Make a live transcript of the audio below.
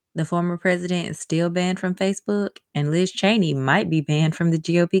The former president is still banned from Facebook, and Liz Cheney might be banned from the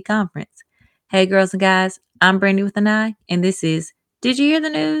GOP conference. Hey, girls and guys, I'm Brandy with an I, and this is Did You Hear the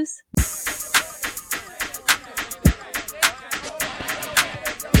News?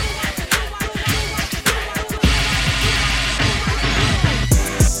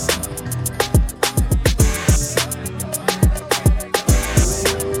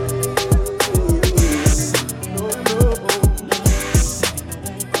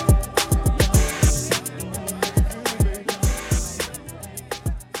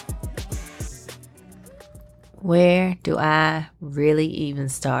 Where do I really even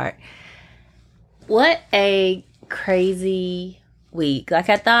start? What a crazy week. Like,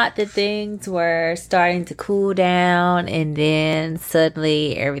 I thought that things were starting to cool down, and then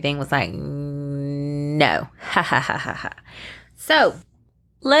suddenly everything was like, no. Ha ha ha ha ha. So,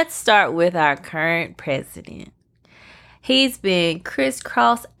 let's start with our current president. He's been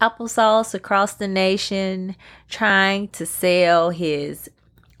crisscross applesauce across the nation, trying to sell his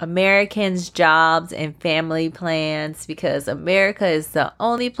Americans' jobs and family plans, because America is the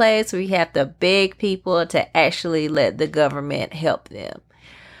only place where you have to beg people to actually let the government help them.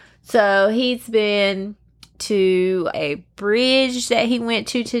 So he's been to a bridge that he went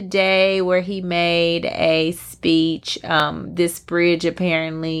to today where he made a speech. This bridge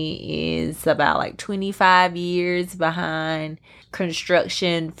apparently is about like 25 years behind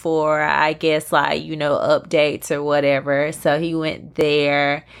construction for, I guess, like, updates or whatever. So he went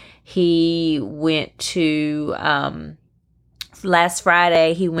there. He went to, last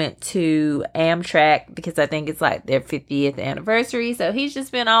Friday, he went to Amtrak because I think it's like their 50th anniversary. So he's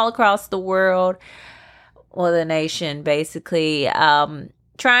just been all across the world, or the nation, basically,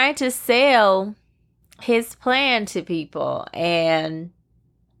 trying to sell his plan to people. And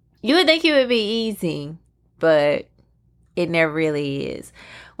you would think it would be easy, but it never really is.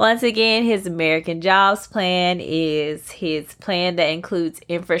 Once again, his American Jobs Plan is his plan that includes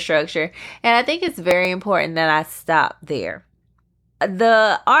infrastructure. And I think it's very important that I stop there.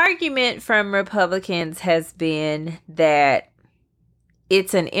 The argument from Republicans has been that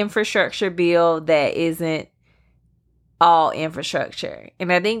it's an infrastructure bill that isn't all infrastructure.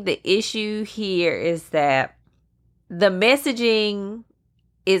 And I think the issue here is that the messaging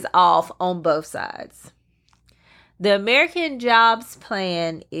is off on both sides. The American Jobs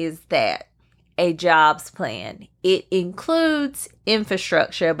Plan is that, a jobs plan. It includes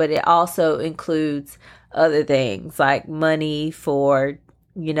infrastructure, but it also includes other things like money for,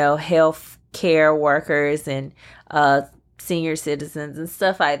 health care workers and senior citizens and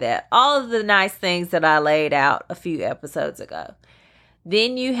stuff like that. All of the nice things that I laid out a few episodes ago.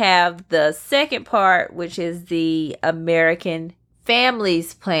 Then you have the second part, which is the American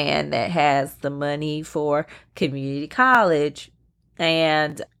Families Plan, that has the money for community college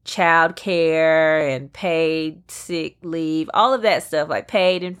and child care and paid sick leave, all of that stuff, like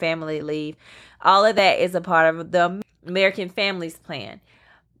paid and family leave. All of that is a part of the American Families Plan.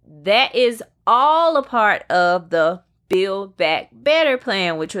 That is all a part of the Build Back Better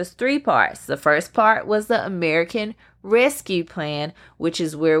plan, which was 3 parts. The first part was the American Rescue Plan, which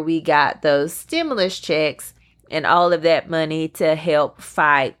is where we got those stimulus checks and all of that money to help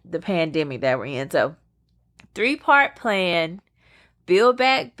fight the pandemic that we're in. So, 3-part plan, Build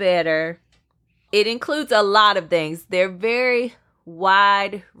Back Better. It includes a lot of things. They're very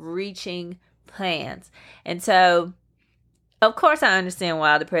wide-reaching plans. And so, of course, I understand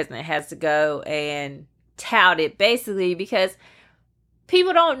why the president has to go and tout it, basically because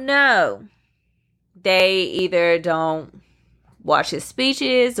people don't know. They either don't watch his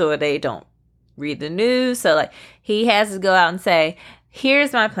speeches or they don't read the news. So, he has to go out and say,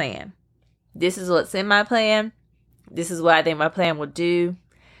 here's my plan. This is what's in my plan. This is what I think my plan will do.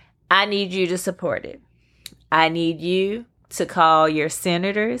 I need you to support it. I need you to call your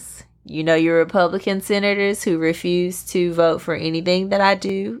senators, your Republican senators who refuse to vote for anything that I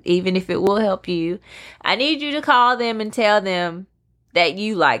do, even if it will help you. I need you to call them and tell them that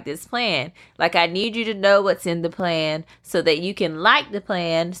you like this plan. I need you to know what's in the plan so that you can like the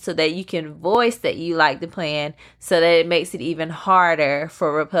plan, so that you can voice that you like the plan, so that it makes it even harder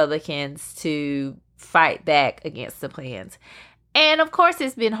for Republicans to fight back against the plans. And of course,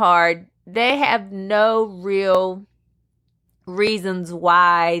 it's been hard. They have no real reasons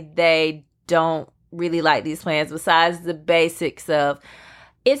why they don't really like these plans besides the basics of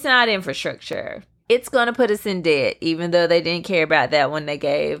it's not infrastructure. It's going to put us in debt, even though they didn't care about that when they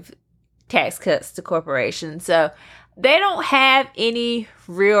gave tax cuts to corporations. So they don't have any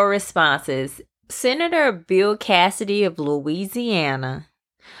real responses. Senator Bill Cassidy of Louisiana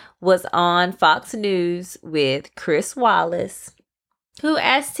was on Fox News with Chris Wallace, who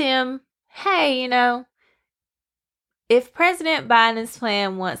asked him, hey, if President Biden's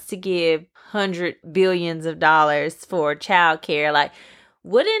plan wants to give hundred billions of dollars for child care, like,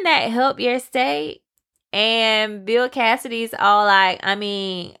 wouldn't that help your state? And Bill Cassidy's all like, I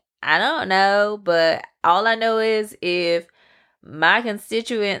mean, I don't know, but all I know is if my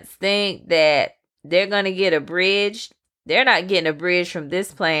constituents think that they're going to get a bridge, they're not getting a bridge from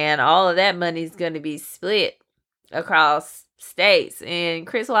this plan. All of that money is going to be split across states. And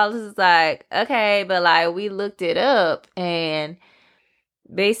Chris Wallace is like, okay, but like we looked it up, and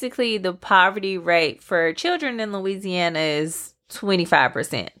basically the poverty rate for children in Louisiana is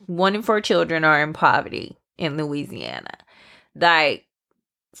 25%. 1 in 4 children are in poverty in Louisiana. Like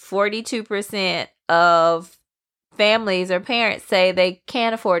 42% of families or parents say they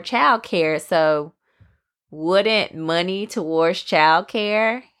can't afford child care. So wouldn't money towards child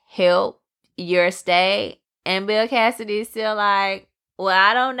care help your state? And Bill Cassidy is still like, well,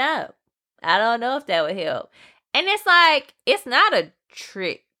 I don't know. I don't know if that would help. And it's like, it's not a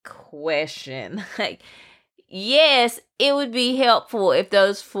trick question. Like, yes, it would be helpful if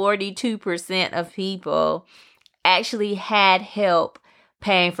those 42% of people actually had help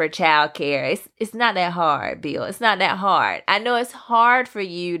paying for childcare. It's not that hard, Bill. It's not that hard. I know it's hard for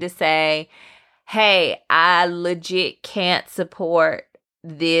you to say, hey, I legit can't support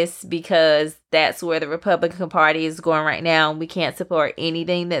this because that's where the Republican Party is going right now, and we can't support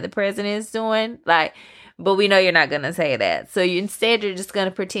anything that the president is doing. Like, but we know you're not going to say that. So instead, you're just going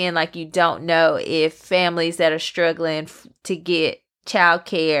to pretend like you don't know if families that are struggling to get child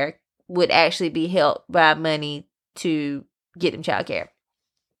care would actually be helped by money to get them child care.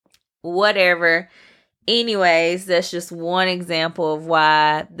 Whatever. Anyways, that's just one example of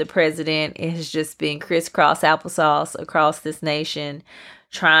why the president has just been crisscross applesauce across this nation,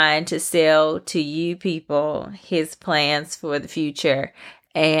 trying to sell to you people his plans for the future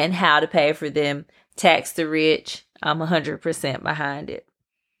and how to pay for them. Tax the rich. I'm 100% behind it.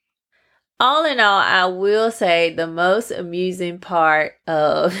 All in all, I will say the most amusing part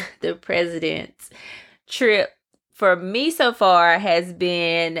of the president's trip for me so far has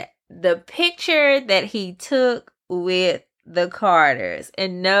been the picture that he took with the Carters.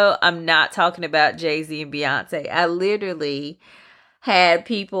 And no, I'm not talking about Jay-Z and Beyonce. I literally had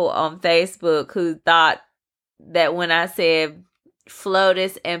people on Facebook who thought that when I said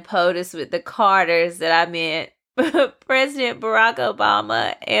FLOTUS and POTUS with the Carters, that I meant President Barack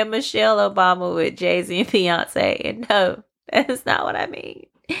Obama and Michelle Obama with Jay-Z and Beyonce. And no, that's not what I mean.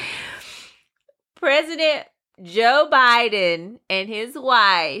 President Joe Biden and his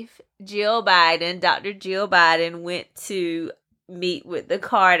wife, Jill Biden, Dr. Jill Biden, went to meet with the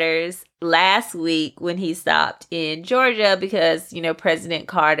Carters last week when he stopped in Georgia because, President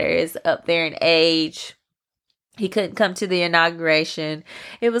Carter is up there in age. He couldn't come to the inauguration.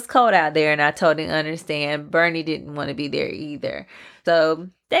 It was cold out there, and I totally understand. Bernie didn't want to be there either. So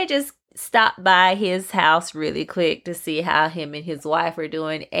they just stopped by his house really quick to see how him and his wife are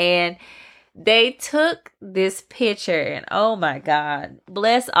doing. And they took this picture, and oh my God,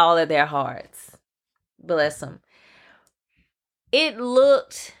 bless all of their hearts. Bless them. It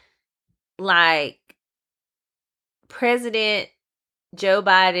looked like President Joe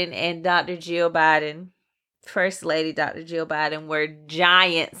Biden and Dr. Jill Biden, First Lady Dr. Jill Biden, were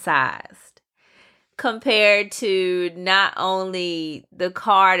giant-sized compared to not only the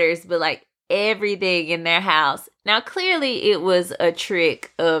Carters, but like everything in their house. Now, clearly it was a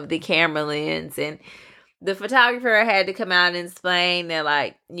trick of the camera lens, and the photographer had to come out and explain that,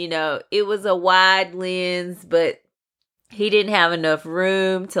 like, it was a wide lens, but he didn't have enough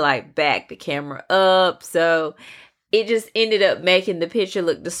room to like back the camera up. So it just ended up making the picture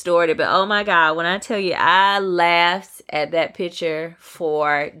look distorted. But oh my God, when I tell you, I laughed at that picture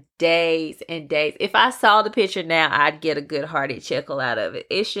for days and days. If I saw the picture now, I'd get a good hearty chuckle out of it.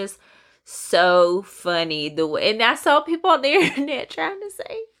 It's just so funny the way, and I saw people on the internet trying to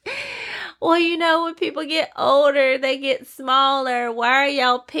say, well, when people get older, they get smaller. Why are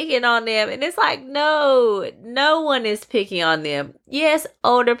y'all picking on them? And it's like, no one is picking on them. Yes,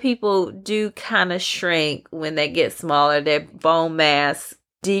 older people do kind of shrink when they get smaller. Their bone mass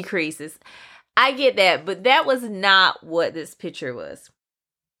decreases. I get that, but that was not what this picture was.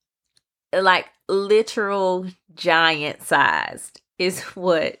 Like literal giant sized is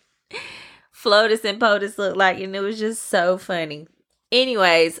what FLOTUS and POTUS looked like, and it was just so funny.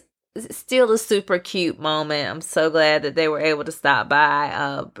 Anyways, still a super cute moment. I'm so glad that they were able to stop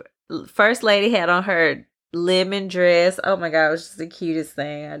by. First Lady had on her lemon dress. Oh my God, it was just the cutest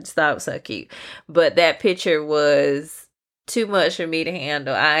thing. I just thought it was so cute. But that picture was too much for me to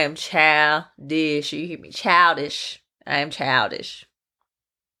handle. I am childish. You hear me? Childish. I am childish.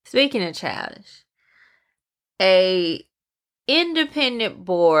 speaking of childish, a independent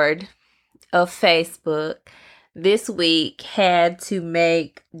board of Facebook this week had to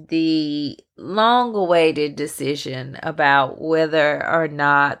make the long-awaited decision about whether or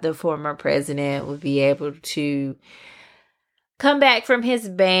not the former president would be able to come back from his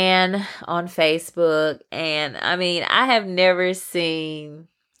ban on Facebook. And I mean, I have never seen,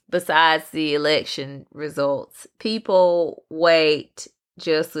 besides the election results, people wait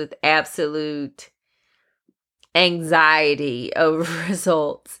just with absolute anxiety over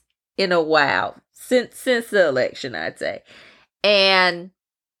results in a while since the election, I'd say. And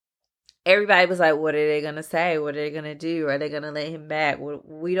everybody was like, what are they going to say? What are they going to do? Are they going to let him back?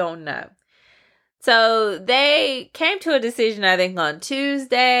 We don't know. So they came to a decision, I think, on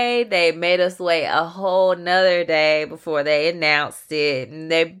Tuesday. They made us wait a whole nother day before they announced it.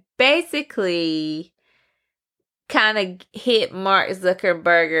 And they basically kind of hit Mark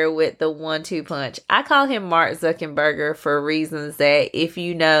Zuckerberg with the 1-2 punch. I call him Mark Zuckerberg for reasons that if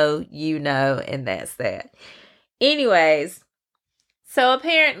you know, you know, and that's that. Anyways, so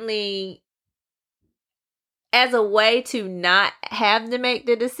apparently, as a way to not have to make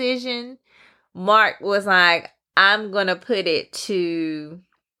the decision, Mark was like, I'm going to put it to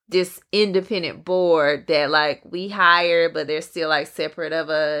this independent board that, like, we hire, but they're still, like, separate of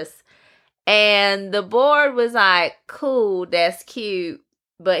us. And the board was like, cool, that's cute.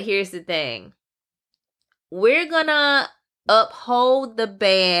 But here's the thing. We're going to uphold the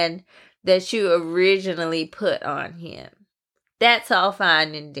ban that you originally put on him. That's all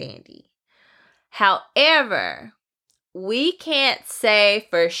fine and dandy. However, we can't say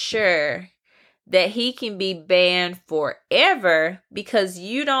for sure that he can be banned forever because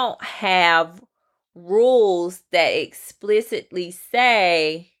you don't have rules that explicitly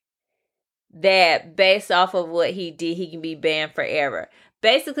say that based off of what he did, he can be banned forever.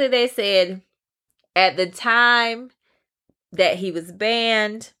 Basically, they said at the time that he was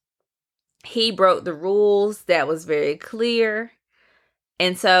banned, he broke the rules. That was very clear.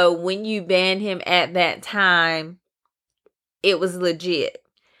 And so when you banned him at that time, it was legit.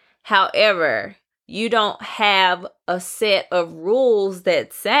 However, you don't have a set of rules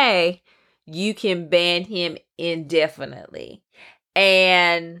that say you can ban him indefinitely.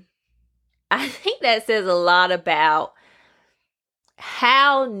 And I think that says a lot about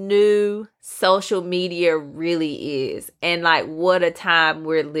how new social media really is and like what a time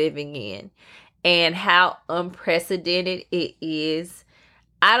we're living in and how unprecedented it is.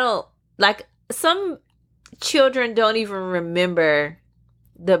 I don't, like, some children don't even remember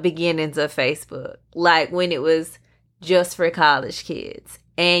the beginnings of Facebook, like when it was just for college kids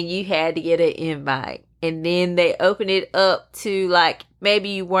and you had to get an invite, and then they opened it up to, like, maybe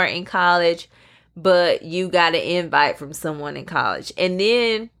you weren't in college but you got an invite from someone in college, and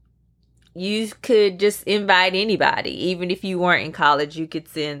then you could just invite anybody. Even if you weren't in college, you could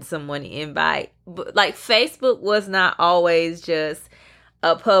send someone an invite. But like, Facebook was not always just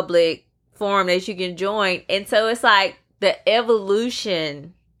a public forum that you can join. And so it's like the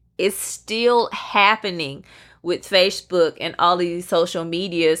evolution is still happening with Facebook and all these social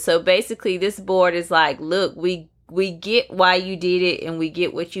media. So basically this board is like, look, we get why you did it and we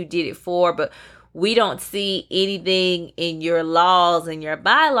get what you did it for, but we don't see anything in your laws and your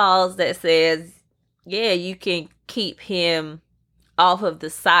bylaws that says, yeah, you can keep him off of the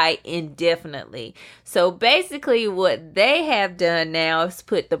site indefinitely. So basically what they have done now is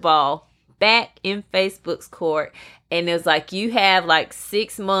put the ball back in Facebook's court. And it's like, you have like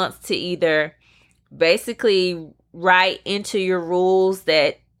 6 months to either basically write into your rules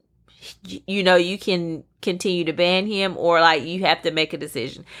that, you know, you can continue to ban him, or like you have to make a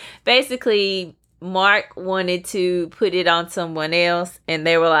decision. Basically, Mark wanted to put it on someone else, and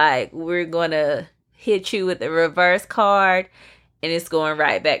they were like, we're going to hit you with a reverse card, and it's going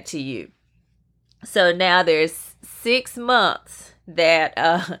right back to you. So now there's 6 months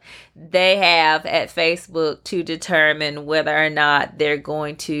that they have at Facebook to determine whether or not they're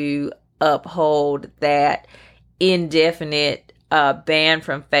going to uphold that indefinite ban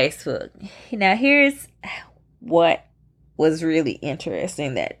from Facebook. Now, here's what was really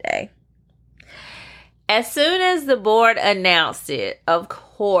interesting that day. As soon as the board announced it, of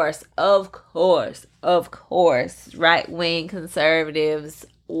course, right-wing conservatives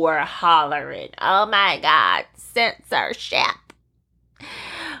were hollering, oh my God, censorship.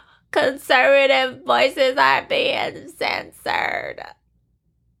 Conservative voices are being censored.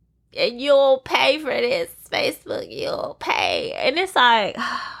 And you'll pay for this, Facebook, you'll pay. And it's like,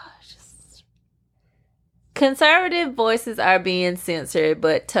 conservative voices are being censored,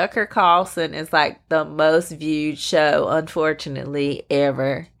 but Tucker Carlson is like the most viewed show, unfortunately,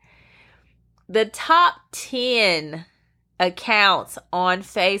 ever. the top 10 accounts on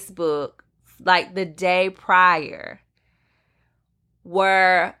Facebook, like the day prior,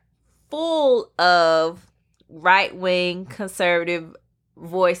 were full of right-wing conservative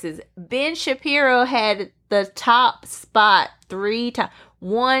voices. Ben Shapiro had the top spot 3 times.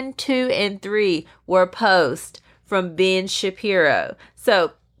 1, 2, and 3 were posts from Ben Shapiro.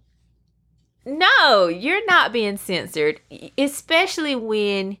 So, no, you're not being censored, especially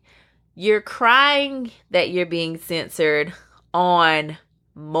when you're crying that you're being censored on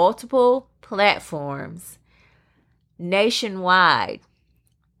multiple platforms nationwide.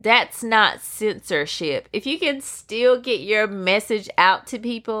 That's not censorship. If you can still get your message out to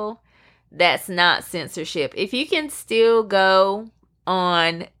people, that's not censorship. If you can still go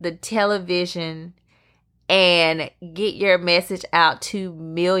on the television and get your message out to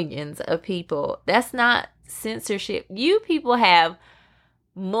millions of people, that's not censorship. You people have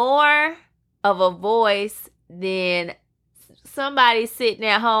more of a voice than somebody sitting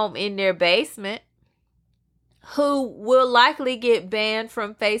at home in their basement who will likely get banned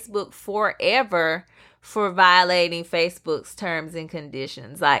from Facebook forever for violating Facebook's terms and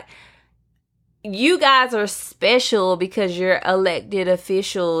conditions. Like, you guys are special because you're elected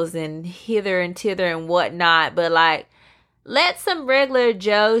officials and hither and thither and whatnot, but like, let some regular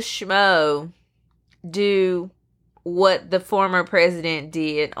Joe Schmo do what the former president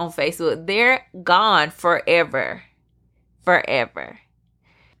did on Facebook. They're gone forever. Forever.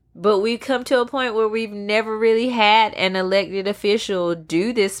 But we've come to a point where we've never really had an elected official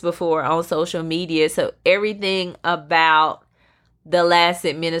do this before on social media. So everything about the last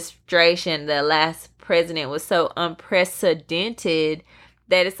administration, the last president, was so unprecedented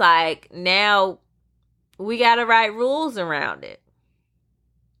that it's like, now we got to write rules around it.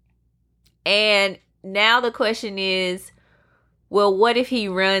 And now the question is, well, what if he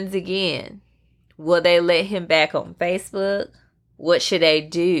runs again? Will they let him back on Facebook? What should they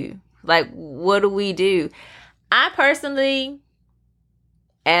do? Like, what do we do? I personally,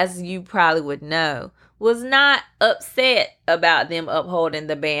 as you probably would know, was not upset about them upholding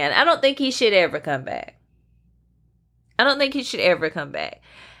the ban. I don't think he should ever come back. I don't think he should ever come back.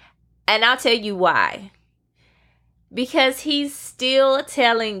 And I'll tell you why. Because he's still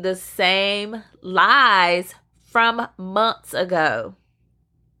telling the same lies from months ago.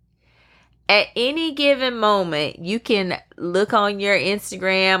 At any given moment, you can look on your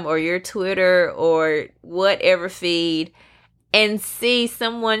Instagram or your Twitter or whatever feed and see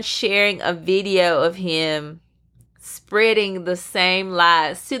someone sharing a video of him spreading the same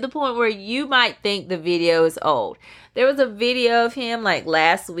lies to the point where you might think the video is old. There was a video of him like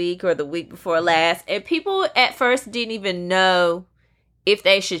last week or the week before last, and people at first didn't even know if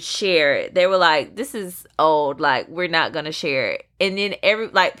they should share it. They were like, this is old, like, we're not gonna share it. And then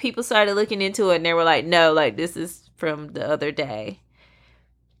people started looking into it and they were like, no, like, this is from the other day.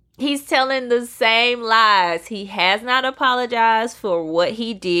 He's telling the same lies. He has not apologized for what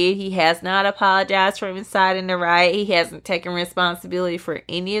he did. He has not apologized for inciting the riot. He hasn't taken responsibility for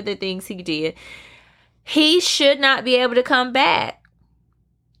any of the things he did. He should not be able to come back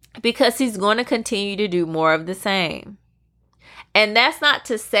because he's going to continue to do more of the same. And that's not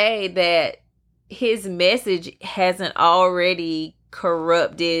to say that his message hasn't already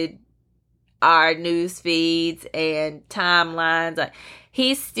corrupted our news feeds and timelines. Like,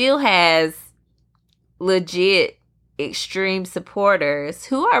 he still has legit extreme supporters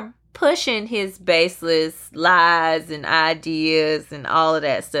who are pushing his baseless lies and ideas and all of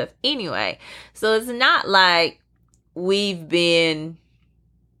that stuff anyway. So it's not like we've been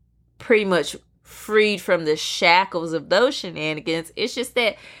pretty much freed from the shackles of those shenanigans. It's just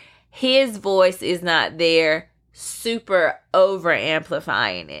that his voice is not there super over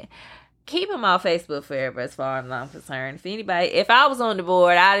amplifying it. Keep him off Facebook forever as far as I'm concerned. If I was on the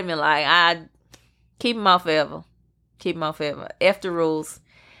board, I'd have been like, I'd keep him off forever. Keep him off forever. F the rules.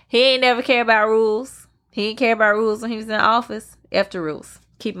 He ain't never care about rules. He didn't care about rules when he was in office. F the rules.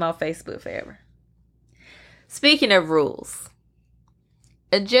 Keep him off Facebook forever. Speaking of rules,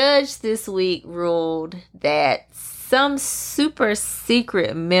 a judge this week ruled that some super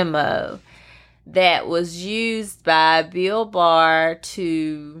secret memo that was used by Bill Barr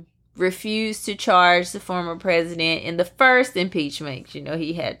to refuse to charge the former president in the first impeachment. You know,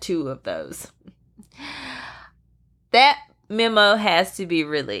 he had 2 of those. That memo has to be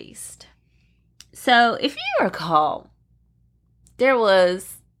released. So, if you recall, there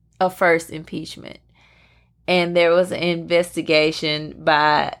was a first impeachment. And there was an investigation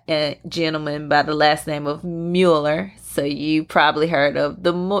by a gentleman by the last name of Mueller. So you probably heard of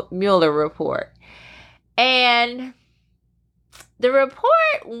the Mueller report. And the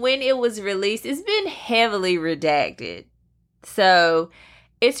report, when it was released, it's been heavily redacted. So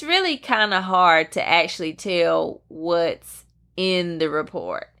it's really kind of hard to actually tell what's in the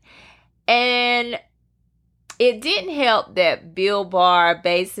report. And it didn't help that Bill Barr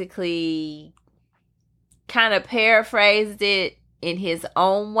basically kind of paraphrased it in his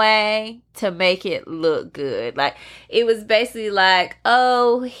own way to make it look good. Like, it was basically like,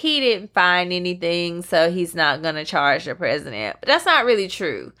 oh, he didn't find anything, so he's not going to charge the president. But that's not really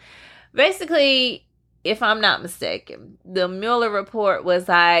true. Basically, if I'm not mistaken, the Mueller report was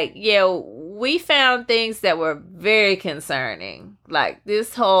like, yeah, we found things that were very concerning. Like,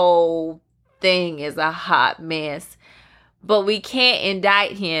 this whole thing is a hot mess, but we can't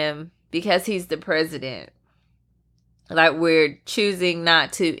indict him because he's the president. Like, we're choosing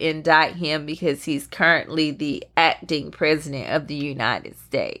not to indict him because he's currently the acting president of the United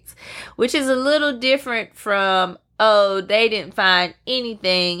States, which is a little different from, oh, they didn't find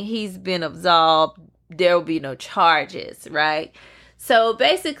anything, he's been absolved, there will be no charges, right? So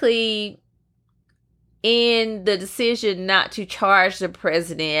basically, in the decision not to charge the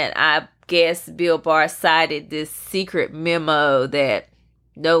president, I guess Bill Barr cited this secret memo that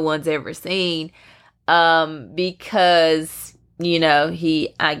no one's ever seen, because, you know,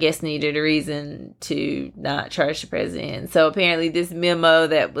 he, I guess, needed a reason to not charge the president. So apparently this memo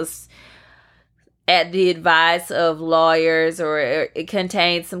that was at the advice of lawyers, or it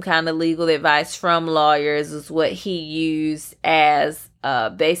contained some kind of legal advice from lawyers, is what he used as,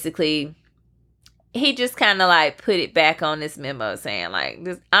 basically, he just kind of like put it back on this memo saying, like,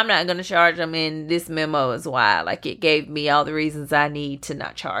 this, I'm not going to charge him, and this memo is why. Like, it gave me all the reasons I need to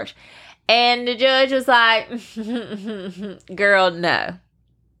not charge. And the judge was like, girl, no.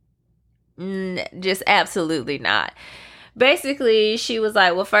 Just absolutely not. Basically, she was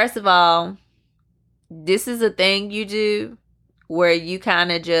like, well, first of all, this is a thing you do where you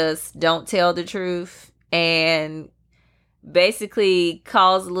kind of just don't tell the truth and basically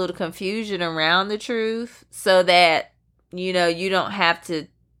cause a little confusion around the truth so that, you know, you don't have to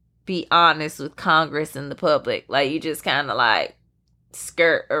be honest with Congress and the public. Like, you just kind of like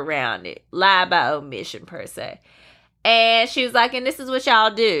skirt around it. Lie by omission, per se. And she was like, and this is what y'all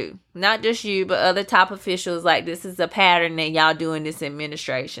do. Not just you, but other top officials. Like, this is a pattern that y'all do in this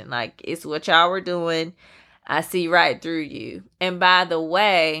administration. Like, it's what y'all were doing. I see right through you. And by the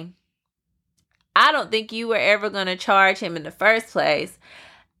way, I don't think you were ever going to charge him in the first place.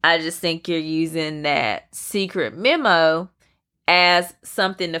 I just think you're using that secret memo as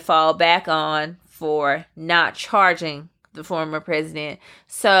something to fall back on for not charging the former president.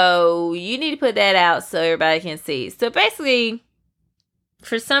 So you need to put that out so everybody can see. So basically,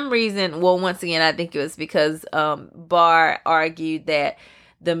 for some reason, well, once again, I think it was because Barr argued that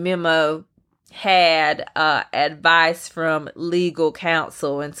the memo had advice from legal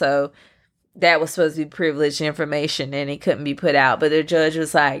counsel, and so that was supposed to be privileged information and it couldn't be put out. But the judge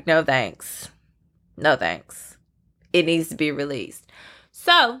was like, no thanks. No thanks. It needs to be released.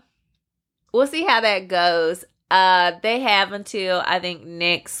 So we'll see how that goes. They have until, I think,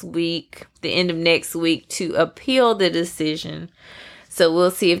 next week, the end of next week, to appeal the decision. So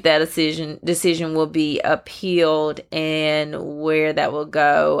we'll see if that decision will be appealed and where that will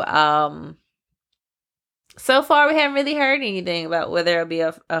go. So far, we haven't really heard anything about whether there'll be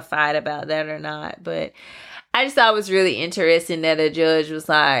a fight about that or not. But I just thought it was really interesting that a judge was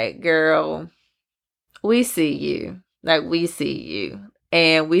like, girl, we see you. Like, we see you.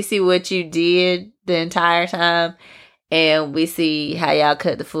 And we see what you did the entire time. And we see how y'all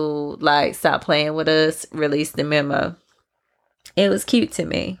cut the food. Like, stop playing with us. Release the memo. It was cute to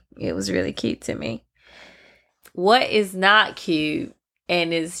me. It was really cute to me. What is not cute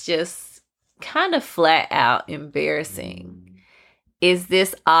and is just kind of flat out embarrassing is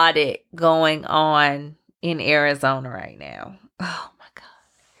this audit going on in Arizona right now. Oh my God.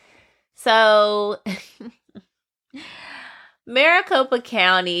 So Maricopa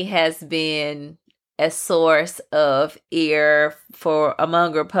County has been a source of ire for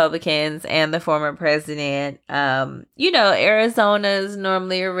among Republicans and the former president. You know, Arizona is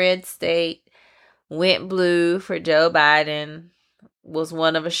normally a red state, went blue for Joe Biden, was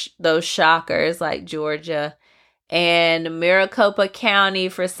one of those shockers like Georgia. And Maricopa County,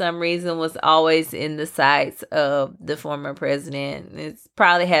 for some reason, was always in the sights of the former president. It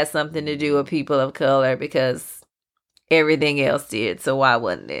probably has something to do with people of color because everything else did. So why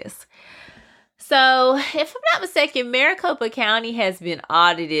wouldn't this? So, if I'm not mistaken, Maricopa County has been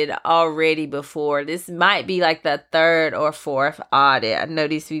audited already before. This might be like the third or fourth audit. I know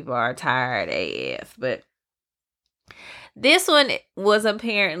these people are tired AF, but this one was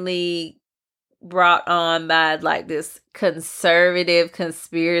apparently brought on by like this conservative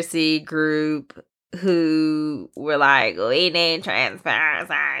conspiracy group who were like, we need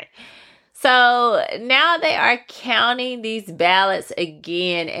transparency. So now they are counting these ballots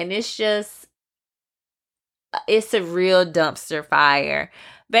again, and it's a real dumpster fire.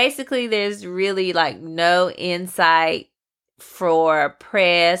 Basically, there's really like no insight for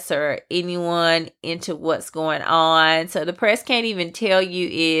press or anyone into what's going on. So the press can't even tell you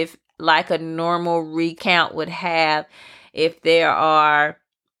if, like a normal recount would have, if there are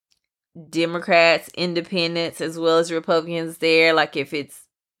Democrats, independents, as well as Republicans there, like if it's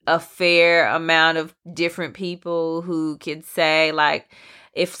a fair amount of different people who could say, like,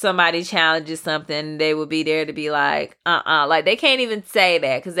 if somebody challenges something, they will be there to be like, like they can't even say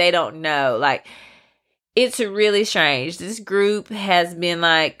that because they don't know. Like, it's really strange. This group has been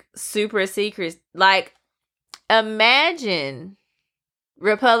like super secret. Like, imagine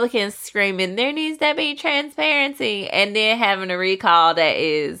Republicans screaming, there needs to be transparency, and then having a recall that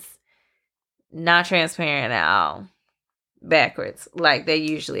is not transparent at all. Backwards, like they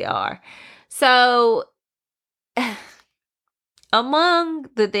usually are. So, among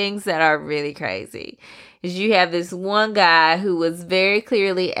the things that are really crazy is you have this one guy who was very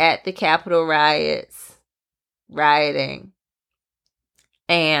clearly at the Capitol rioting.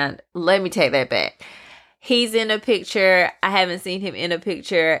 And let me take that back. He's in a picture. I haven't seen him in a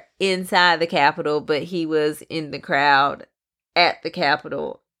picture inside the Capitol, but he was in the crowd at the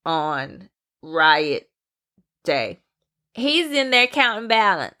Capitol on riot day. He's in there counting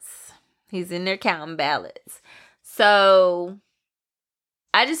ballots. So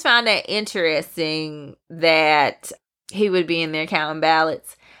I just found that interesting that he would be in there counting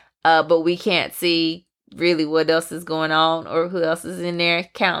ballots, but we can't see really what else is going on or who else is in there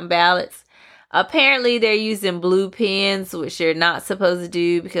counting ballots. Apparently, they're using blue pens, which they're not supposed to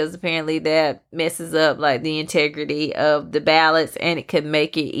do because apparently that messes up like the integrity of the ballots, and it could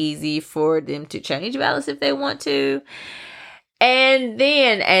make it easy for them to change ballots if they want to. And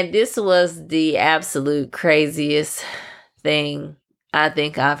this was the absolute craziest thing I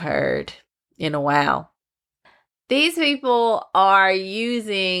think I've heard in a while. These people are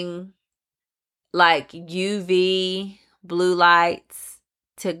using like UV blue lights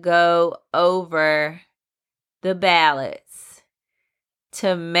to go over the ballots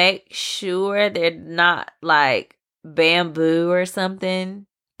to make sure they're not like bamboo or something,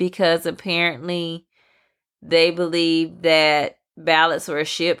 because apparently they believe that ballots were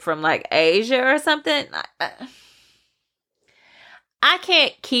shipped from like Asia or something. I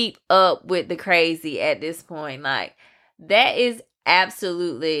can't keep up with the crazy at this point. Like, that is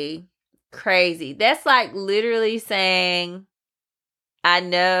absolutely crazy. That's like literally saying, I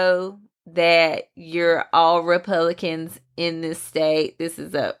know that you're all Republicans in this state. This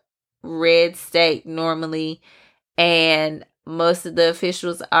is a red state normally, and most of the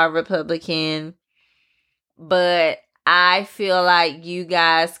officials are Republican. But I feel like you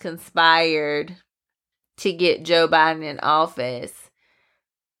guys conspired to get Joe Biden in office.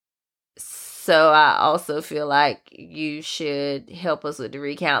 So I also feel like you should help us with the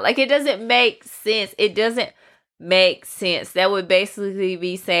recount. Like, it doesn't make sense. That would basically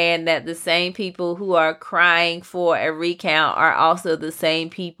be saying that the same people who are crying for a recount are also the same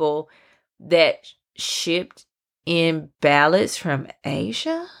people that shipped in ballots from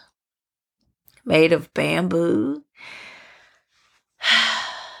Asia made of bamboo.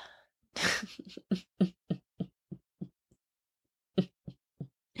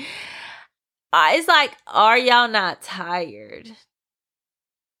 It's like, are y'all not tired?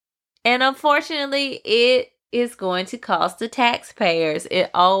 And unfortunately, it is going to cost the taxpayers.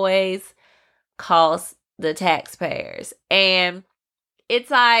 It always costs the taxpayers. And it's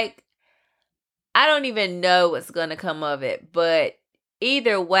like, I don't even know what's going to come of it. But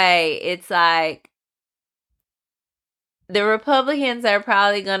either way, it's like the Republicans are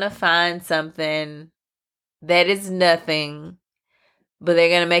probably going to find something that is nothing, but they're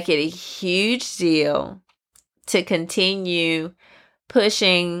going to make it a huge deal to continue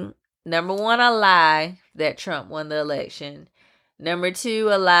pushing, number one, a lie that Trump won the election. Number two,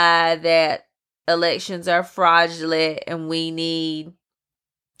 a lie that elections are fraudulent and we need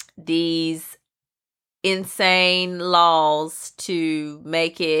these insane laws to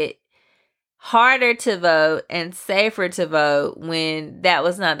make it harder to vote and safer to vote, when that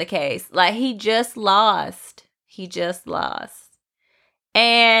was not the case. Like, he just lost.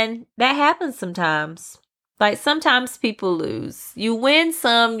 And that happens sometimes. Like, sometimes people lose. You win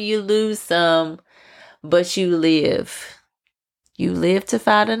some, you lose some, but you live. You live to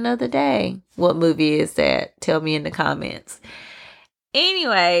fight another day. What movie is that? Tell me in the comments.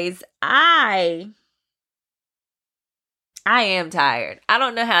 Anyways, I am tired. I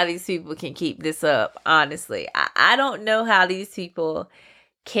don't know how these people can keep this up, honestly. I don't know how these people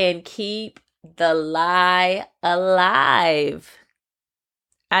can keep the lie alive.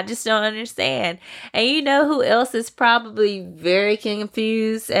 I just don't understand. And you know who else is probably very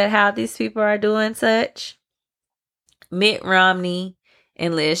confused at how these people are doing such? Mitt Romney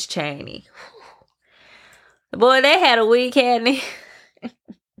and Liz Cheney. Boy, they had a week, hadn't they?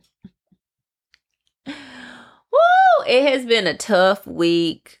 Woo! It has been a tough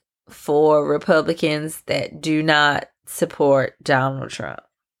week for Republicans that do not support Donald Trump.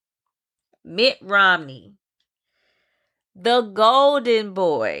 Mitt Romney, the golden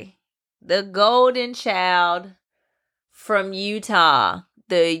boy, the golden child from Utah,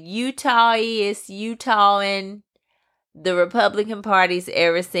 the Utahiest Utahan the Republican Party's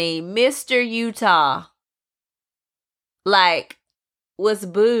ever seen, Mr. Utah, like, was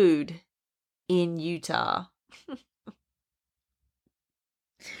booed in Utah.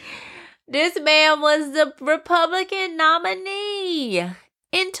 This man was the Republican nominee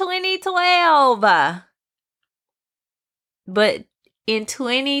in 2012. But in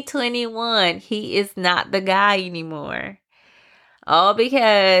 2021, he is not the guy anymore. All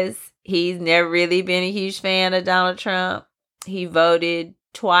because he's never really been a huge fan of Donald Trump. He voted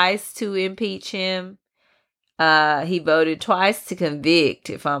twice to impeach him. He voted twice to convict,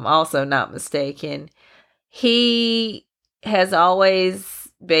 if I'm also not mistaken. He has always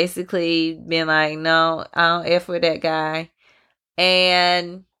basically been like, no, I don't F with that guy.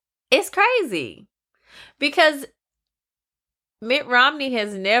 And it's crazy because Mitt Romney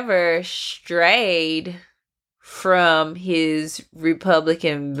has never strayed from his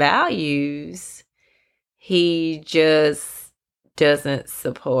Republican values. He just doesn't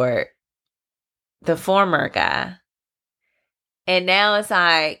support the former guy. And now it's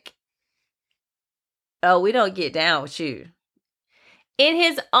like, oh, we don't get down with you. In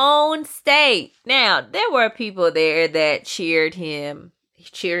his own state. Now, there were people there that cheered him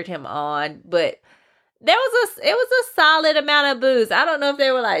on, but it was a solid amount of boos. I don't know if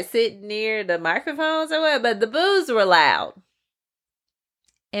they were like sitting near the microphones or what, but the boos were loud.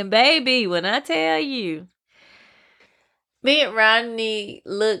 And baby, when I tell you, Mitt Romney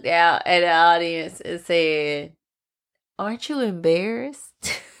looked out at the audience and said, "Aren't you embarrassed?"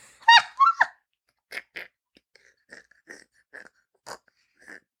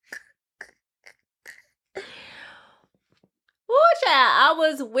 I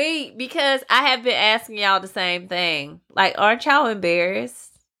was weak because I have been asking y'all the same thing. Like, aren't y'all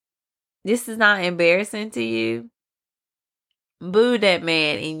embarrassed? This is not embarrassing to you? Boo that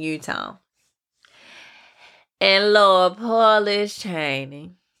man in Utah. And Lord, poor Liz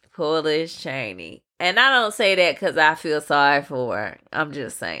Cheney. Poor Liz Cheney. And I don't say that because I feel sorry for her. I'm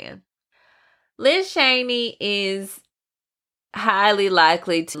just saying. Liz Cheney is highly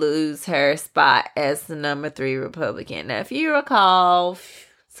likely to lose her spot as the number 3 Republican. Now, if you recall,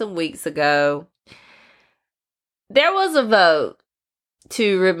 some weeks ago, there was a vote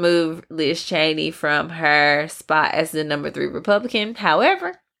to remove Liz Cheney from her spot as the number 3 Republican.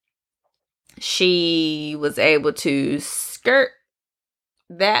 However, she was able to skirt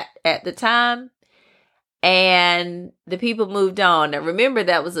that at the time, and the people moved on. Now, remember,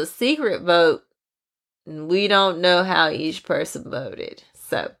 that was a secret vote. We don't know how each person voted.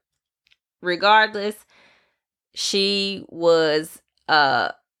 So, regardless, she was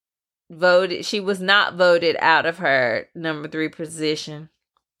voted. She was not voted out of her number 3 position,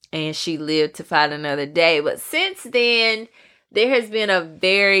 and she lived to fight another day. But since then, there has been a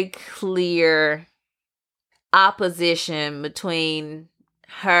very clear opposition between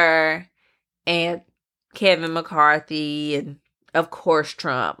her and Kevin McCarthy and, of course,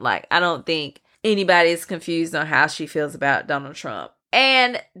 Trump. Like, I don't think anybody is confused on how she feels about Donald Trump.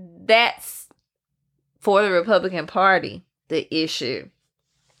 And that's, for the Republican Party, the issue.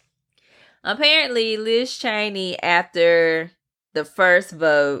 Apparently, Liz Cheney, after the first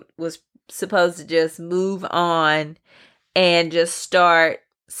vote, was supposed to just move on and just start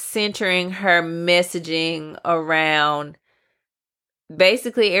centering her messaging around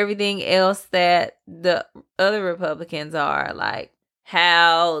basically everything else that the other Republicans are, like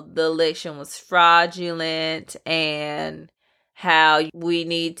how the election was fraudulent and how they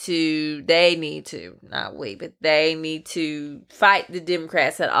need to fight the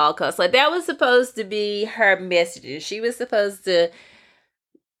Democrats at all costs. Like, that was supposed to be her message. She was supposed to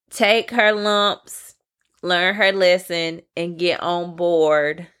take her lumps, learn her lesson, and get on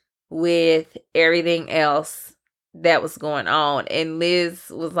board with everything else that was going on. And Liz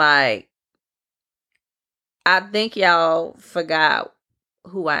was like, I think y'all forgot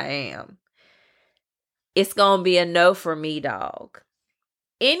who I am, it's going to be a no for me, dog.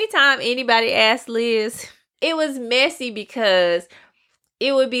 Anytime anybody asked Liz, it was messy because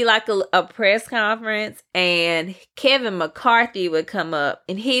it would be like a press conference and Kevin McCarthy would come up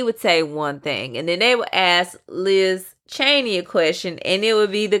and he would say one thing. And then they would ask Liz Cheney a question and it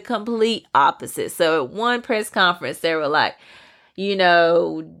would be the complete opposite. So at one press conference, they were like,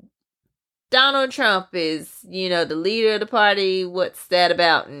 Donald Trump is, the leader of the party. What's that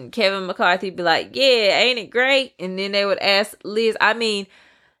about? And Kevin McCarthy would be like, yeah, ain't it great? And then they would ask Liz,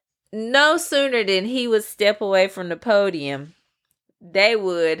 no sooner than he would step away from the podium, they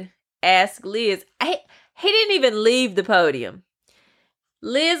would ask Liz. He didn't even leave the podium.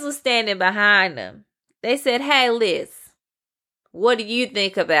 Liz was standing behind him. They said, hey, Liz, what do you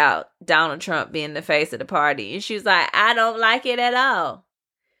think about Donald Trump being the face of the party? And she was like, I don't like it at all.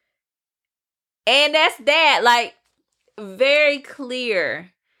 And that's that. Like, very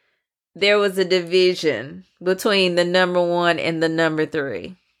clear there was a division between the number 1 and the number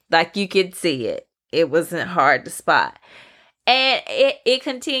 3. Like, you could see it. It wasn't hard to spot. And it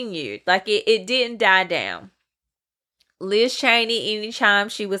continued. Like, it didn't die down. Liz Cheney, anytime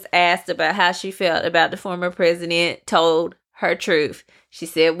she was asked about how she felt about the former president, told her truth. She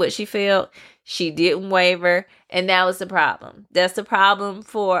said what she felt. She didn't waver. And that was the problem. That's the problem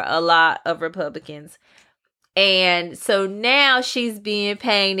for a lot of Republicans. And so now she's being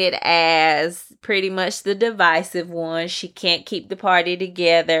painted as pretty much the divisive one. She can't keep the party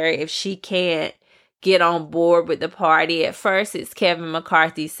together if she can't get on board with the party. At first, it's Kevin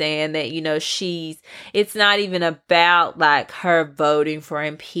McCarthy saying that, it's not even about like her voting for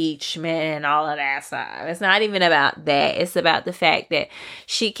impeachment and all of that stuff. It's not even about that. It's about the fact that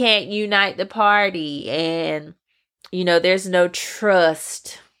she can't unite the party and, there's no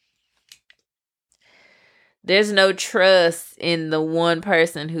trust. There's no trust in the one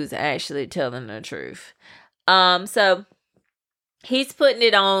person who's actually telling the truth. So he's putting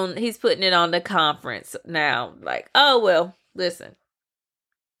it on the conference now. Like, oh, well, listen,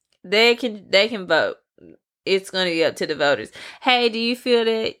 they can vote. It's going to be up to the voters. Hey, do you feel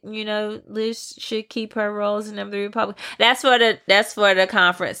that, Liz should keep her role as a member of the Republic? That's for the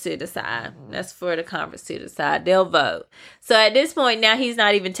conference to decide. That's for the conference to decide. They'll vote. So at this point now, he's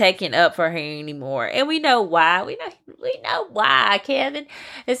not even taking up for her anymore. And we know why. We know why, Kevin.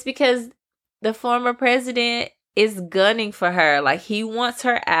 It's because the former president is gunning for her. Like, he wants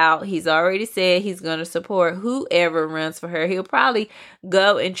her out. He's already said he's going to support whoever runs for her. He'll probably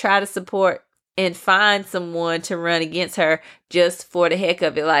go and try to support and find someone to run against her just for the heck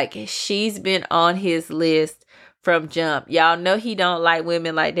of it. Like, she's been on his list from jump. Y'all know he don't like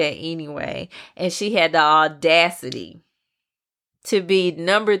women like that anyway. And she had the audacity to be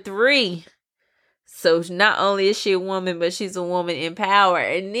number 3. So not only is she a woman, but she's a woman in power.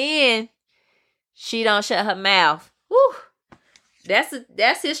 And then she don't shut her mouth. Woo!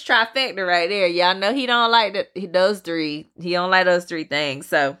 That's his trifecta right there. Y'all know he don't like those 3. He don't like those 3 things.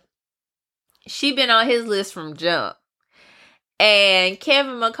 So she been on his list from jump. And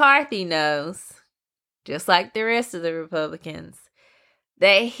Kevin McCarthy knows, just like the rest of the Republicans,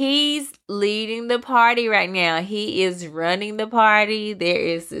 that he's leading the party right now. He is running the party. There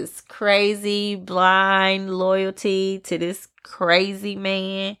is this crazy blind loyalty to this crazy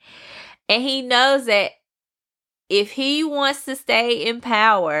man. And he knows that if he wants to stay in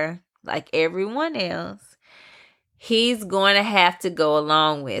power, like everyone else, he's going to have to go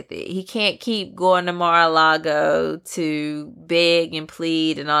along with it. He can't keep going to Mar-a-Lago to beg and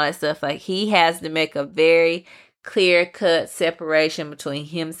plead and all that stuff. Like, he has to make a very clear-cut separation between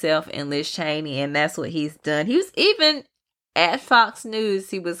himself and Liz Cheney, and that's what he's done. He was even at Fox News.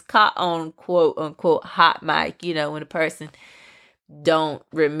 He was caught on quote-unquote hot mic, when a person don't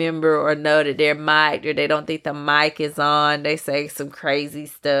remember or know that they're mic'd or they don't think the mic is on. They say some crazy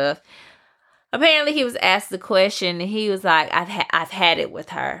stuff. Apparently, he was asked the question, and he was like, I've had it with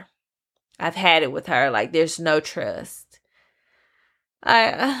her. I've had it with her. Like, there's no trust.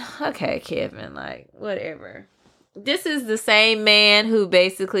 Okay, Kevin, like, whatever. This is the same man who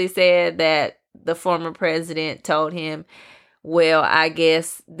basically said that the former president told him, well, I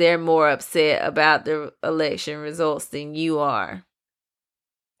guess they're more upset about the election results than you are.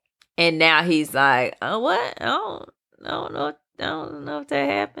 And now he's like, oh, what? I don't know if that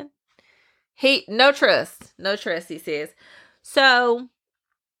happened. No trust, he says. So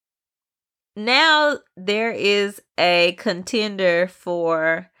now there is a contender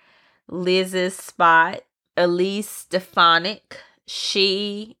for Liz's spot, Elise Stefanik.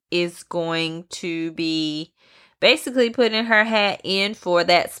 She is going to be basically putting her hat in for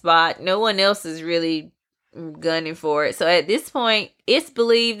that spot. No one else is really gunning for it. So at this point, it's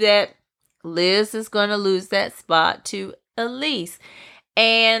believed that Liz is going to lose that spot to Elise.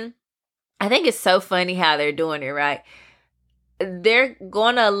 And I think it's so funny how they're doing it, right? They're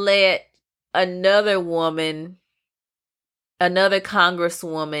going to let another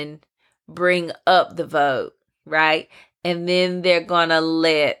congresswoman bring up the vote, right? And then they're going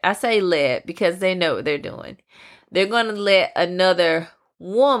to I say let because they know what they're doing. They're going to let another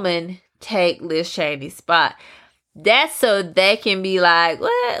woman take Liz Cheney's spot. That's so they can be like,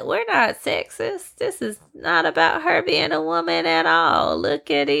 what? We're not sexist. This is not about her being a woman at all. Look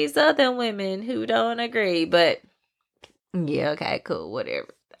at these other women who don't agree. But yeah, okay, cool, whatever.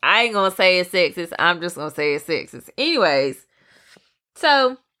 I ain't gonna say it's sexist. I'm just gonna say it's sexist. Anyways,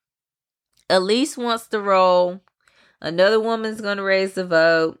 so Elise wants to roll. Another woman's gonna raise the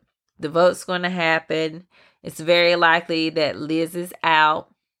vote. The vote's gonna happen. It's very likely that Liz is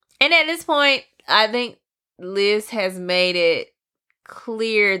out. And at this point, I think Liz has made it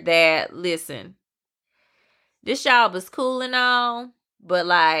clear that, listen, this job is cool and all, but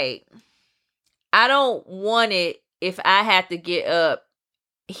like, I don't want it if I have to get up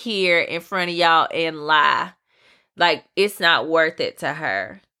here in front of y'all and lie. Like, it's not worth it to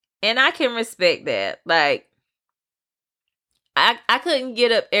her. And I can respect that. Like, I couldn't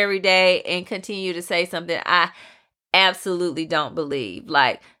get up every day and continue to say something I absolutely don't believe.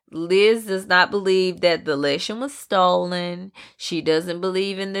 Like, Liz does not believe that the election was stolen. She doesn't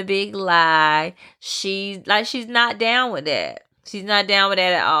believe in the big lie. She's not down with that. She's not down with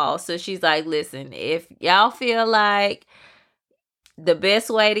that at all. So she's like, listen, if y'all feel like the best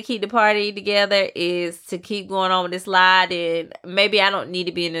way to keep the party together is to keep going on with this lie, then maybe I don't need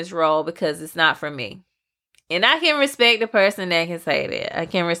to be in this role because it's not for me. And I can respect the person that can say that.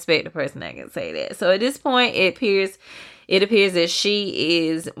 So at this point, it appears that she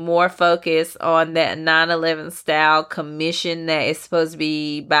is more focused on that 9/11 style commission that is supposed to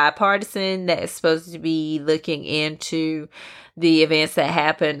be bipartisan, that is supposed to be looking into the events that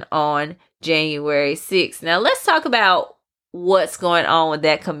happened on January 6th. Now, let's talk about what's going on with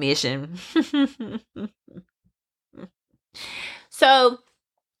that commission. So,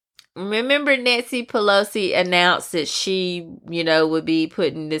 remember Nancy Pelosi announced that she, would be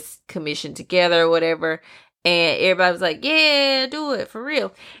putting this commission together or whatever. And everybody was like, yeah, do it for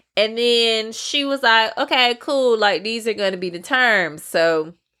real. And then she was like, okay, cool. Like, these are going to be the terms.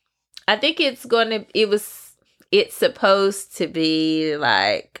 So I think it's supposed to be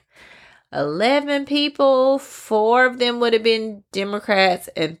like 11 people. 4 of them would have been Democrats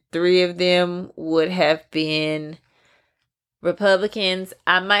and 3 of them would have been Republicans.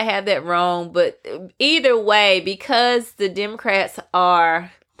 I might have that wrong, but either way, because the Democrats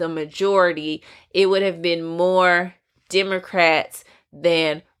are the majority, it would have been more Democrats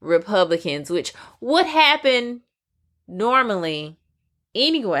than Republicans, which would happen normally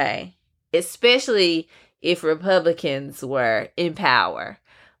anyway, especially if Republicans were in power.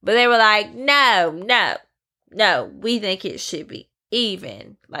 But they were like, no, we think it should be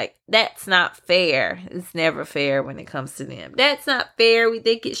even. Like, that's not fair. It's never fair when it comes to them. That's not fair. We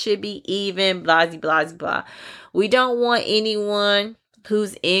think it should be even, blah, blah, blah. We don't want anyone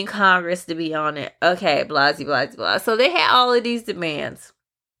who's in Congress to be on it. Okay, blah, blah, blah. So they had all of these demands.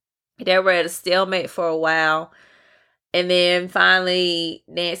 They were at a stalemate for a while. And then finally,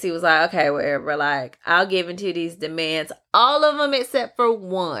 Nancy was like, okay, whatever. Like, I'll give into these demands. All of them except for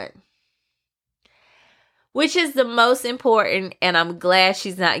one, which is the most important. And I'm glad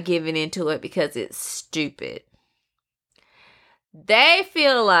she's not giving into it because it's stupid. They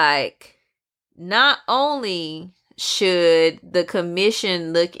feel like not only should the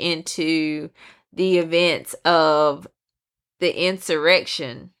commission look into the events of the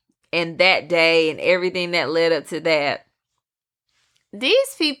insurrection and that day and everything that led up to that,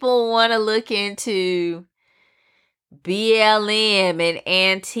 these people want to look into BLM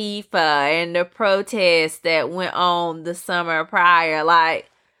and Antifa and the protests that went on the summer prior.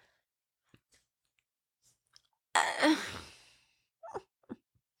 Like,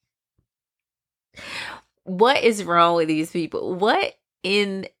 what is wrong with these people? What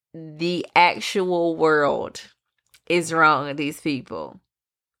in the actual world is wrong with these people?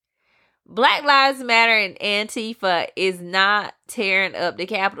 Black Lives Matter and Antifa is not tearing up the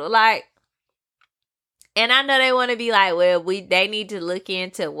Capitol. Like, and I know they want to be like, well, they need to look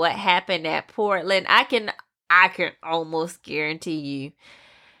into what happened at Portland. I can almost guarantee you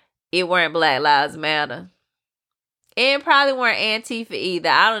it weren't Black Lives Matter. it probably weren't Antifa either.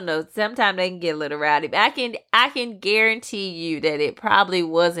 I don't know. Sometimes they can get a little rowdy. But I can guarantee you that it probably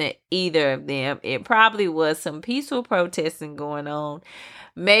wasn't either of them. It probably was some peaceful protesting going on.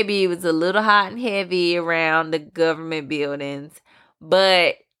 Maybe it was a little hot and heavy around the government buildings.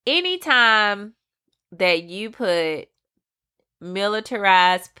 But anytime that you put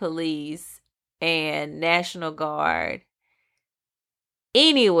militarized police and National Guard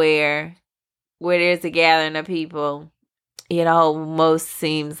anywhere where there's a gathering of people, it almost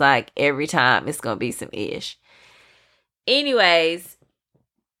seems like every time it's going to be some ish. Anyways,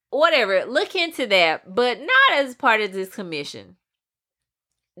 whatever. Look into that, but not as part of this commission.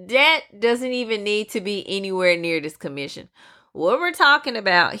 That doesn't even need to be anywhere near this commission. What we're talking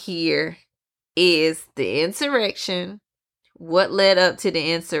about here is the insurrection, what led up to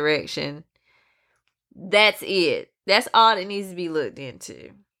the insurrection. That's it. That's all that needs to be looked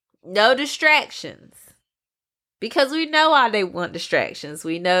into. No distractions. Because we know why they want distractions.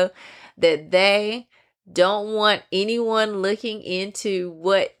 We know that they don't want anyone looking into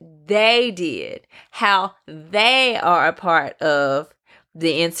what they did, how they are a part of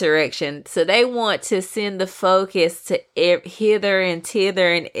the insurrection. So they want to send the focus to hither and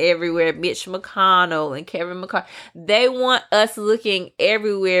thither and everywhere. Mitch McConnell and Kevin McCarthy. They want us looking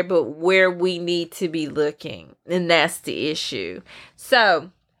everywhere but where we need to be looking. And that's the issue.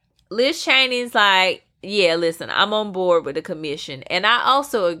 So Liz Cheney's like, yeah, listen, I'm on board with the commission. And I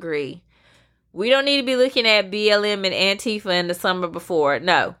also agree. We don't need to be looking at BLM and Antifa in the summer before.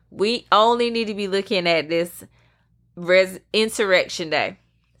 No, we only need to be looking at this Insurrection Day.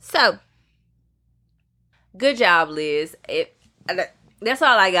 So, good job, Liz. That's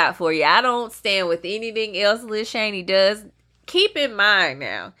all I got for you. I don't stand with anything else Liz Cheney does. Keep in mind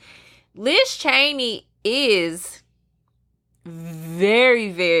now, Liz Cheney is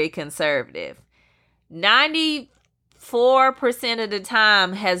very, very conservative. 94% of the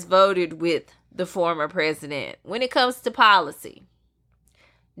time has voted with the former president when it comes to policy.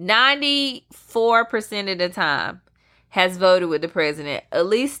 94% of the time has voted with the president.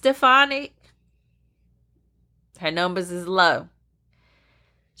 Elise Stefanik, her numbers is low.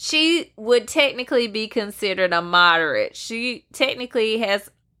 She would technically be considered a moderate. She technically has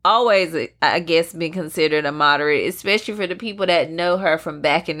always, I guess, been considered a moderate, especially for the people that know her from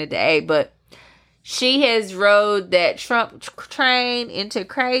back in the day. But she has rode that Trump train into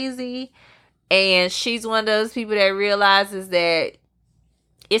crazy. And she's one of those people that realizes that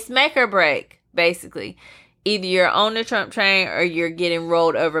it's make or break, basically. Either you're on the Trump train or you're getting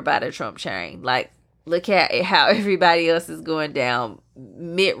rolled over by the Trump train. Like, look at how everybody else is going down.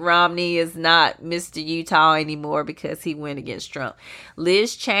 Mitt Romney is not Mr. Utah anymore because he went against Trump.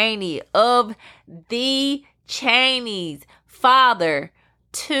 Liz Cheney of the Cheneys, father,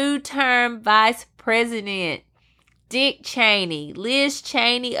 2-term vice president, Dick Cheney, Liz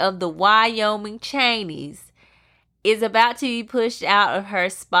Cheney of the Wyoming Cheneys, is about to be pushed out of her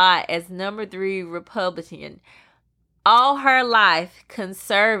spot as number 3 Republican. All her life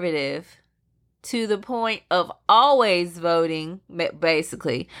conservative to the point of always voting,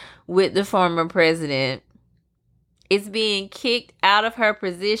 basically, with the former president, is being kicked out of her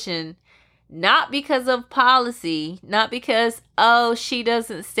position, not because of policy, not because, she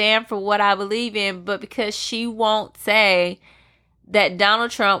doesn't stand for what I believe in, but because she won't say that Donald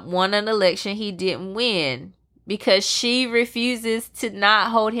Trump won an election he didn't win. Because she refuses to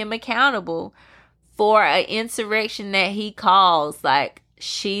not hold him accountable for an insurrection that he calls. Like,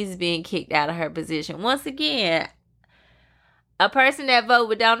 she's being kicked out of her position. Once again, a person that votes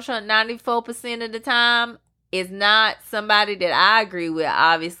with Donald Trump 94% of the time is not somebody that I agree with,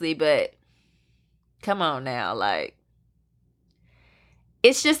 obviously. But come on now, like,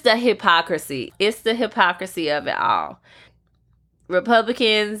 it's just the hypocrisy. It's the hypocrisy of it all.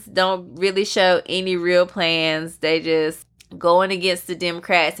 Republicans don't really show any real plans. They just going against the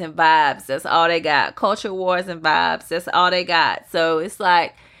Democrats and vibes. That's all they got. Culture wars and vibes. That's all they got. So it's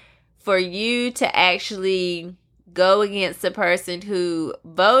like, for you to actually go against the person who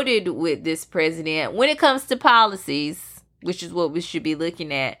voted with this president when it comes to policies, which is what we should be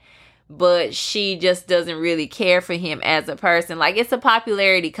looking at, but she just doesn't really care for him as a person. Like, it's a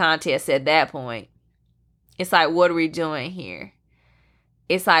popularity contest at that point. It's like, what are we doing here?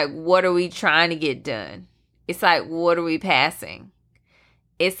 It's like, what are we trying to get done? It's like, what are we passing?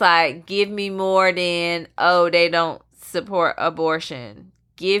 It's like, give me more than, they don't support abortion.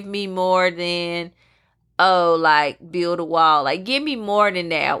 Give me more than, like, build a wall. Like, give me more than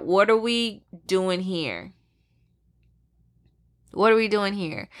that. What are we doing here? What are we doing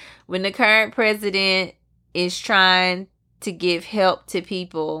here? When the current president is trying to give help to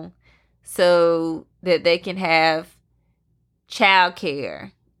people so that they can have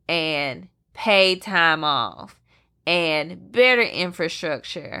childcare and paid time off and better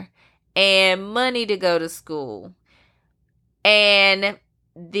infrastructure and money to go to school. And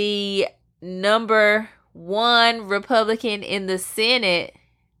the number one Republican in the Senate,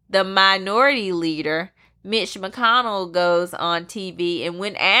 the minority leader, Mitch McConnell, goes on TV and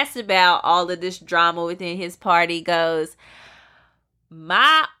when asked about all of this drama within his party goes,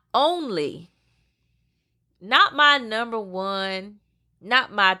 my only, not my number one,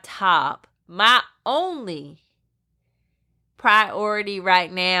 not my top, my only priority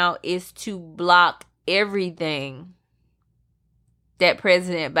right now is to block everything that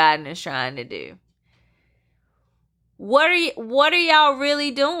President Biden is trying to do. What are y'all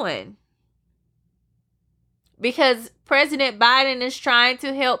really doing? Because President Biden is trying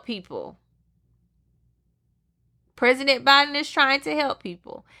to help people. President Biden is trying to help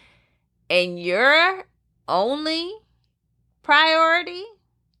people. And your only priority,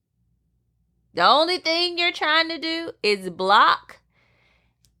 the only thing you're trying to do is block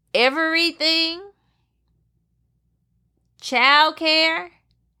everything. Childcare,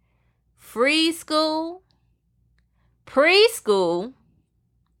 free school, preschool,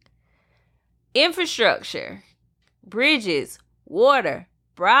 infrastructure, bridges, water,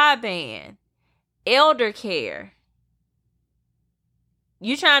 broadband, elder care.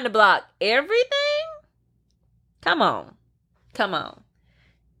 You trying to block everything? Come on.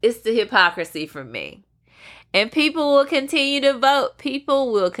 It's the hypocrisy for me. And people will continue to vote.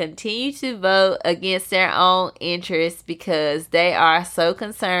 People will continue to vote against their own interests because they are so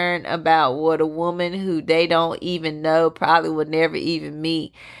concerned about what a woman who they don't even know, probably would never even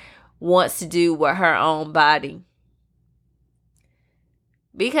meet, wants to do with her own body.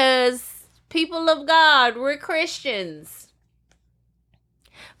 Because people of God, we're Christians.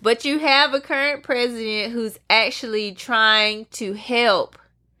 But you have a current president who's actually trying to help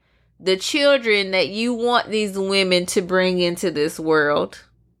the children that you want these women to bring into this world.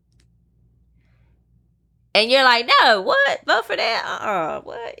 And you're like, no, what? Vote for that?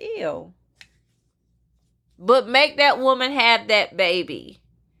 What? Ew. But make that woman have that baby.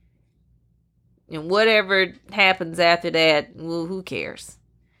 And whatever happens after that, well, who cares?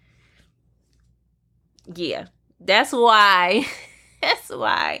 Yeah, that's why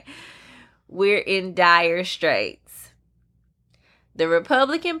we're in dire straits. The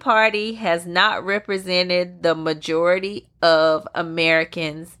Republican Party has not represented the majority of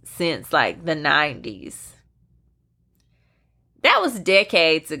Americans since like the 90s. That was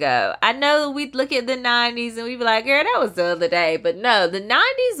decades ago. I know we'd look at the 90s and we'd be like, girl, that was the other day. But no, the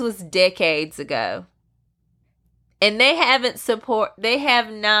 90s was decades ago. And they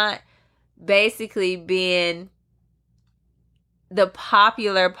have not basically been the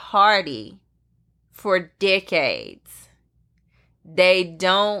popular party for decades. They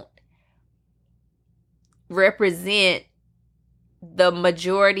don't represent the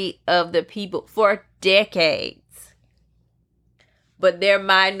majority of the people for decades. But their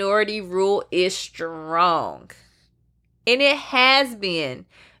minority rule is strong. And it has been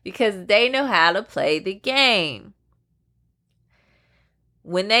because they know how to play the game.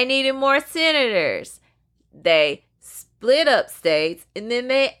 When they needed more senators, they split up states and then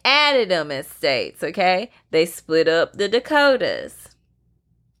they added them as states, okay? They split up the Dakotas.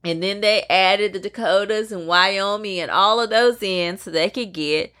 And then they added the Dakotas and Wyoming and all of those in so they could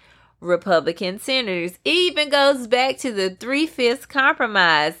get Republican senators. It even goes back to the 3/5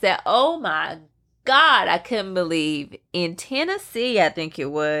 compromise that, oh my God, I couldn't believe. In Tennessee, I think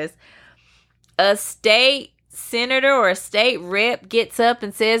it was, a state senator or a state rep gets up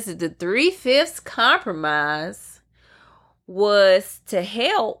and says that the 3/5 compromise was to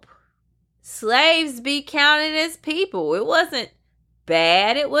help slaves be counted as people. It wasn't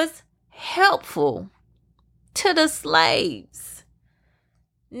bad. It was helpful to the slaves.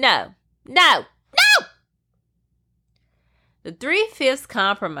 No. The 3/5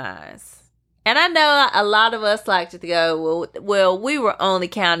 compromise. And I know a lot of us like to go, well, we were only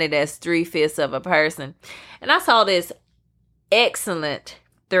counted as 3/5 of a person. And I saw this excellent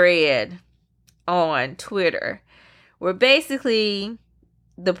thread on Twitter where basically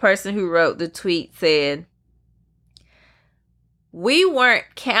the person who wrote the tweet said, we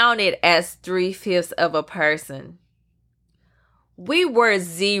weren't counted as 3/5 of a person. We were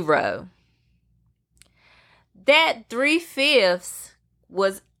zero. That 3/5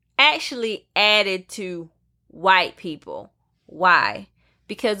 was actually added to white people. Why?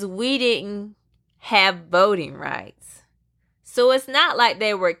 Because we didn't have voting rights. So it's not like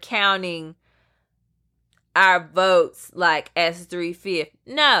they were counting our votes like as 3/5.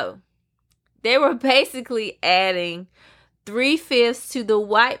 No. They were basically adding 3/5 to the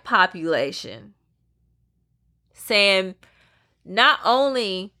white population, saying not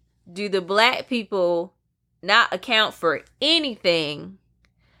only do the black people not account for anything,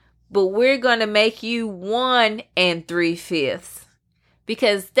 but we're going to make you 1 3/5,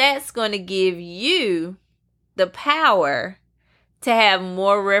 because that's going to give you the power to have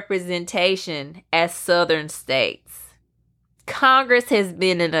more representation as southern states. Congress has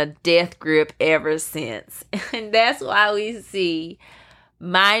been in a death grip ever since. And that's why we see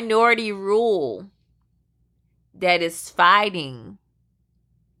minority rule that is fighting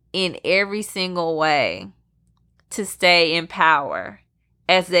in every single way to stay in power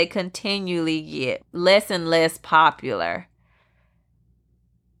as they continually get less and less popular.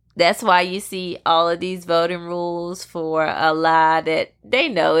 That's why you see all of these voting rules for a lie that they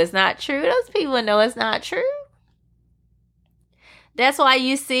know is not true. Those people know it's not true. That's why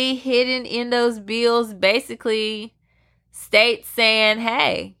you see hidden in those bills basically states saying,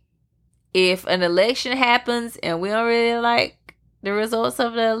 hey, if an election happens and we don't really like the results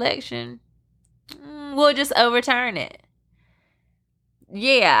of the election, we'll just overturn it.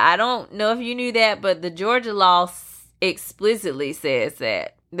 Yeah, I don't know if you knew that, but the Georgia law explicitly says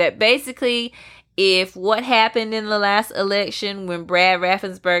that basically if what happened in the last election when Brad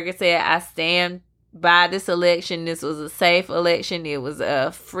Raffensperger said, I stand by this election, this was a safe election, it was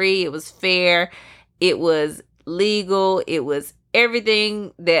free, it was fair, it was legal, it was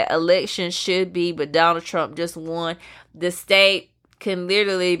everything that elections should be, but Donald Trump just won, the state can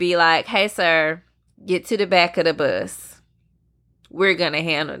literally be like, hey sir, get to the back of the bus, we're gonna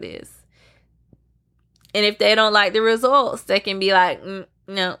handle this. And if they don't like the results, they can be like,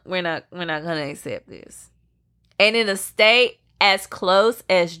 no, we're not gonna accept this. And in a state as close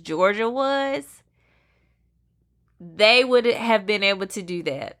as Georgia was, they would have been able to do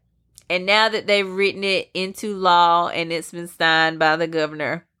that. And now that they've written it into law and it's been signed by the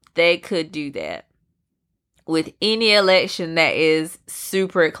governor, they could do that. With any election that is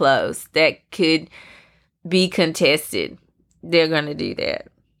super close, that could be contested, they're going to do that.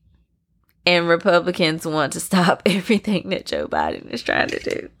 And Republicans want to stop everything that Joe Biden is trying to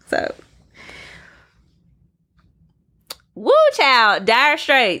do. So, woo child, dire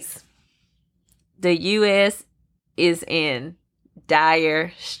straits. The U.S. is in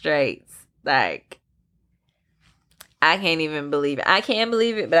dire straits. Like, I can't even believe it. I can't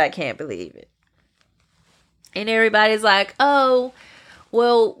believe it, but I can't believe it. And everybody's like, oh,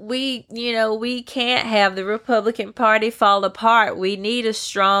 well, we can't have the Republican Party fall apart. We need a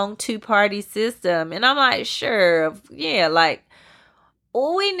strong two-party system. And I'm like, sure, yeah, like,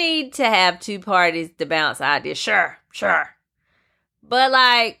 we need to have two parties to bounce ideas. Sure. But,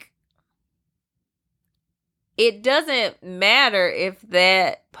 like, it doesn't matter if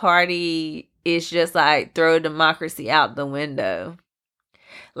that party is just, like, throw democracy out the window.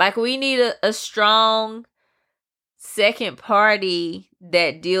 Like, we need a strong second party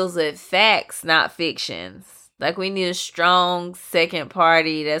that deals with facts, not fictions. Like, we need a strong second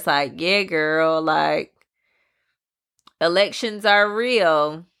party that's like, yeah, girl, like, elections are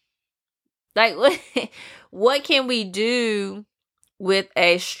real. Like, what can we do with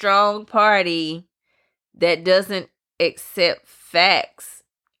a strong party that doesn't accept facts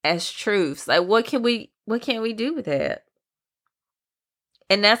as truths? Like, what can we do with that?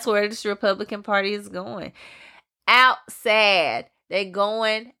 And that's where this Republican Party is going. Out sad. They're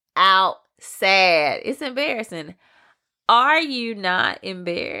going out sad. It's embarrassing. Are you not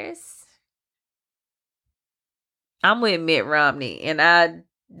embarrassed? I'm with Mitt Romney, and I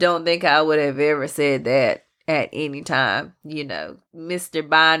don't think I would have ever said that at any time. You know, Mr.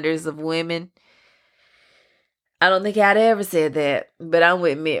 Binders of women. I don't think I'd ever said that, but I'm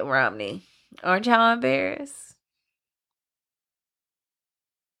with Mitt Romney. Aren't y'all embarrassed?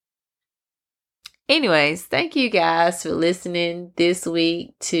 Anyways, thank you guys for listening this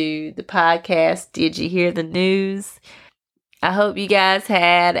week to the podcast. Did you hear the news? I hope you guys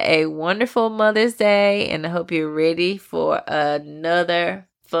had a wonderful Mother's Day, and I hope you're ready for another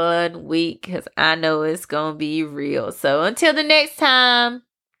fun week, because I know it's going to be real. So until the next time,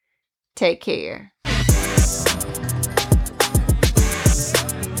 take care.